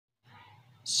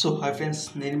So hi friends,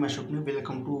 నేను మా షాప్ని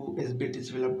వెల్కమ్ టు SBTET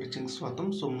స్వాగతం.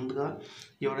 సో ముందుగా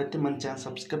ఎవరైతే మన ఛానల్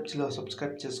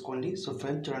సబ్స్క్రైబ్ చేసుకోండి. సో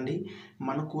ఫ్రెండ్స్ చూడండి,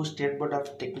 మనకు state board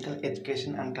of technical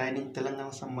education and training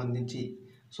Telangana సంబంధించి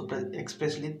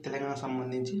ఎక్స్పెషలీ తెలంగాణ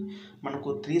సంబంధించి మనకు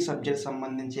 3 సబ్జెక్ట్స్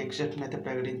సంబంధించి ఎక్సెప్షన్ అయితే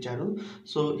ప్రకటించారు.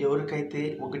 సో ఎవరికైతే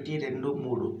 1, 2,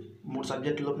 3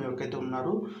 సబ్జెక్టులో ఎవరికైతే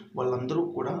ఉన్నారో వాళ్ళందరూ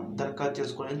కూడా దరఖాస్తు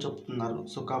చేసుకోవాలని చెప్తున్నారు.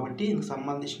 సో కాబట్టి దీనికి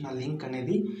సంబంధించిన లింక్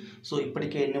అనేది సో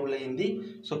ఇప్పటికే ఎనేబుల్ అయ్యింది.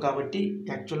 సో కాబట్టి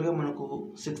యాక్చువల్గా మనకు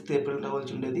 6th ఏప్రిల్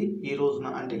రావాల్సి ఉండేది. ఈ రోజున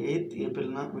అంటే 8th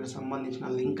ఏప్రిల్న వీళ్ళకి సంబంధించిన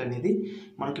లింక్ అనేది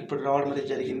మనకి ఇప్పుడు రావడం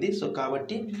అనేది జరిగింది. సో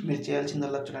కాబట్టి మీరు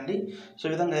చేయాల్సిందల్లా చూడండి. సో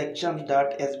ఈ విధంగా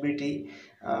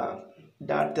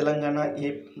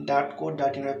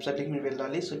exams.sbt.telangana.co.in వెబ్సైట్కి మీరు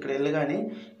వెళ్ళాలి. సో ఇక్కడ వెళ్ళగానే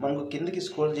మనకు కిందకి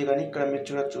స్క్రోల్ చేయగానే ఇక్కడ మీరు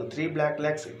చూడొచ్చు 3 బ్లాక్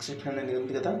లాక్స్ ఎక్సెప్షన్ అనేది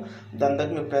ఉంది కదా, దాని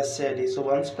దగ్గర మీరు ప్రెస్ చేయాలి. సో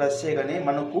వన్స్ ప్రెస్ చేయగానే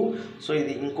మనకు సో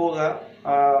ఇది ఇంకొక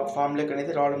ఫామ్ లెక్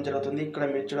అనేది రావడం జరుగుతుంది. ఇక్కడ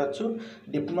మీరు చూడొచ్చు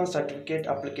diploma certificate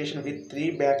application with 3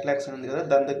 back lakhs అనేది కదా,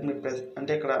 దాని దగ్గర మీరు ప్రెస్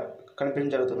అంటే ఇక్కడ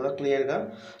కనిపించడం జరుగుతుంది కదా క్లియర్గా.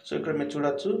 సో ఇక్కడ మీరు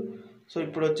చూడొచ్చు. సో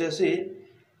ఇప్పుడు వచ్చేసి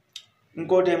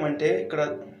ఇంకోటి ఏమంటే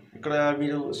ఇక్కడ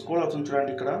మీరు స్క్రోల్ అవుతుంది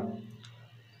చూడండి ఇక్కడ.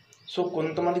 సో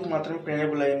కొంతమందికి మాత్రమే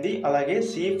ఎనేబుల్ అయింది. అలాగే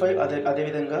C5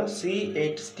 అదేవిధంగా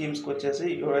C8 స్కీమ్స్కి వచ్చేసి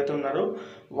ఎవరైతే ఉన్నారో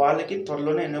వాళ్ళకి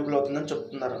త్వరలోనే ఎనేబుల్ అవుతుందని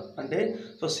చెప్తున్నారు. అంటే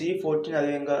సో C14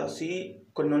 అదేవిధంగా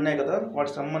కొన్ని ఉన్నాయి కదా,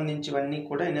 వాటికి సంబంధించివన్నీ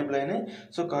కూడా ఎనేబుల్ అయినాయి.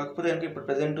 సో కాకపోతే కనుక ఇప్పుడు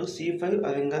ప్రజెంట్ C5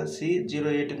 అదేవిధంగా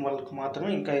C08 వాళ్ళకి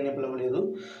మాత్రమే ఇంకా ఎనేబుల్ అవ్వలేదు.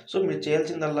 సో మీరు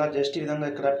చేయాల్సిందల్లా జస్ట్ ఈ విధంగా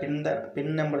ఇక్కడ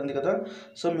పిన్ నెంబర్ ఉంది కదా,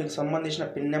 సో మీకు సంబంధించిన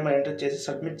పిన్ నెంబర్ ఎంటర్ చేసి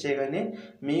సబ్మిట్ చేయగానే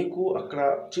మీకు అక్కడ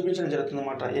చూపించడం జరుగుతుంది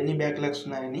అన్నమాట ఎన్ని బ్యాక్లాగ్స్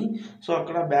ఉన్నాయని. సో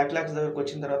అక్కడ బ్యాక్లాగ్స్ దగ్గరకు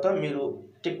వచ్చిన తర్వాత మీరు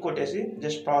టిక్ కొట్టేసి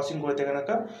జస్ట్ ప్రాసెసింగ్ కొడితే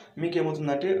కనుక మీకు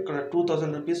ఏమవుతుందంటే ఇక్కడ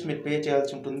 2000 రూపీస్ మీరు పే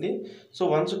చేయాల్సి ఉంటుంది. సో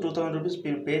వన్స్ 2000 రూపీస్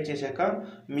మీరు పే చేశాక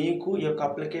మీకు ఈ యొక్క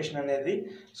అప్లికేషన్ అనేది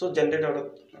సో జనరేట్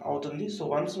అవుతుంది. సో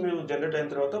వన్స్ మీరు జనరేట్ అయిన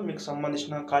తర్వాత మీకు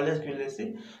సంబంధించిన కాలేజ్కి వెళ్ళేసి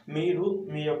మీరు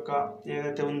మీ యొక్క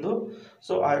ఏదైతే ఉందో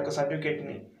సో ఆ యొక్క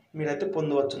సర్టిఫికేట్ని మీరైతే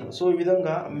పొందవచ్చును. సో ఈ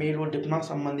విధంగా మీరు డిప్లొమాకి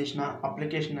సంబంధించిన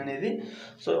అప్లికేషన్ అనేది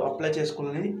సో అప్లై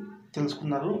చేసుకోవాలని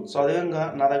తెలుసుకున్నారు. సో అదేవిధంగా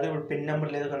నా దగ్గర ఇప్పుడు పిన్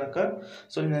నెంబర్ లేదు కనుక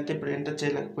సో నేనైతే ఇప్పుడు ఎంటర్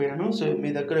చేయలేకపోయాను. సో మీ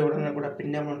దగ్గర ఎవరైనా కూడా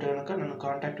పిన్ నెంబర్ ఉంటే కనుక నన్ను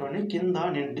కాంటాక్ట్ అవ్వండి. కింద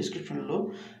నేను డిస్క్రిప్షన్లో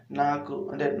నాకు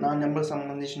అంటే నా నెంబర్కి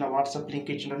సంబంధించిన వాట్సాప్ లింక్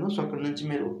ఇచ్చినాను. సో అక్కడ నుంచి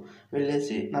మీరు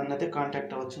వెళ్ళేసి నన్ను అయితే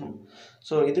కాంటాక్ట్ అవ్వచ్చును.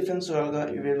 సో ఇది ఫ్రెండ్స్ వాళ్ళగా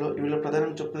వీళ్ళు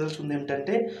ప్రధానంగా చెప్పదలుచుకుంది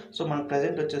ఏమిటంటే సో మనకు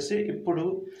ప్రజెంట్ వచ్చేసి ఇప్పుడు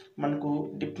మనకు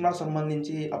డిప్లొమా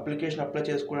సంబంధించి అప్లికేషన్ అప్లై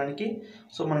చేసుకోవడానికి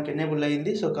సో మనకు ఎనేబుల్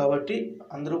అయ్యింది. సో కాబట్టి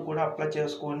అందరూ కూడా అప్లై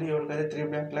చేసుకోండి. ఎవరికైతే 3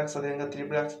 బ్లాక్ లాక్స్ అదేవిధంగా 3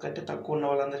 బ్లాక్స్ కంటే తక్కువ ఉన్న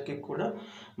వాళ్ళందరికీ కూడా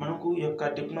మనకు ఈ యొక్క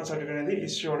డిప్లొమా సర్టిఫికేట్ అనేది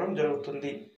ఇష్యూ అవ్వడం జరుగుతుంది.